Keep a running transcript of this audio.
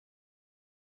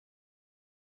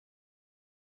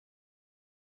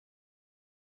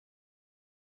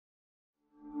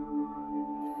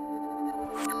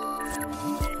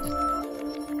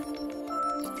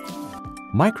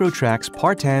Microtrac's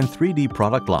Partan 3D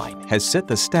product line has set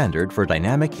the standard for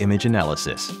dynamic image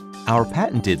analysis. Our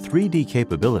patented 3D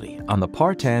capability on the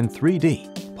Partan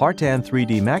 3D, Partan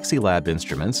 3D MaxiLab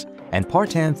instruments, and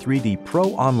Partan 3D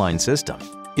Pro online system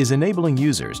is enabling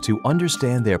users to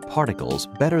understand their particles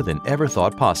better than ever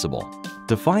thought possible.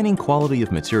 Defining quality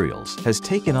of materials has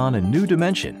taken on a new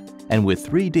dimension, and with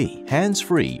 3D,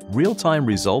 hands-free, real-time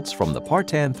results from the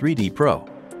Partan 3D Pro,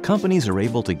 companies are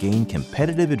able to gain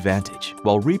competitive advantage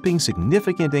while reaping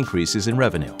significant increases in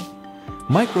revenue.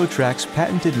 Microtrac's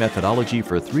patented methodology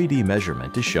for 3D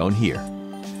measurement is shown here.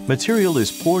 Material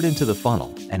is poured into the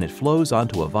funnel and it flows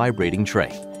onto a vibrating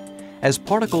tray. As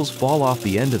particles fall off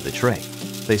the end of the tray,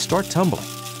 they start tumbling.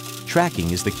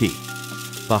 Tracking is the key.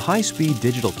 The high-speed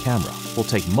digital camera will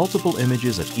take multiple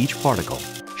images of each particle,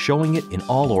 showing it in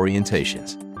all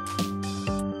orientations.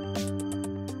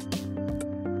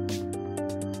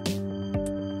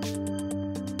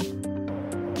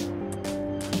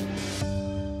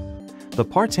 The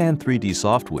Partan 3D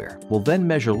software will then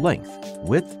measure length,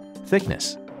 width,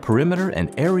 thickness, perimeter,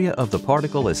 and area of the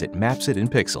particle as it maps it in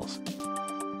pixels.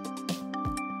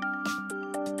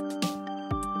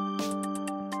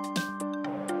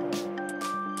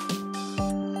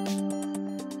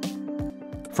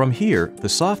 From here, the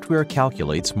software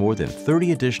calculates more than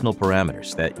 30 additional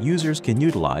parameters that users can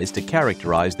utilize to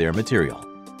characterize their material.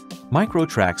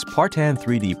 Microtrac's Partan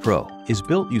 3D Pro is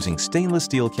built using stainless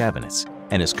steel cabinets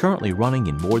and is currently running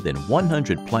in more than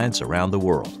 100 plants around the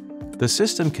world. The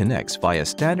system connects via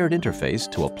standard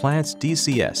interface to a plant's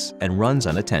DCS and runs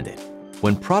unattended.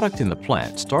 When product in the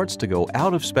plant starts to go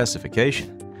out of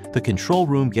specification, the control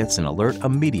room gets an alert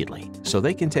immediately so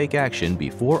they can take action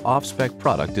before off-spec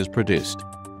product is produced.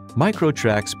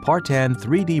 Microtrac's Partan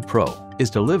 3D Pro is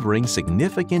delivering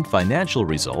significant financial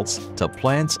results to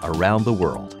plants around the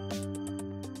world.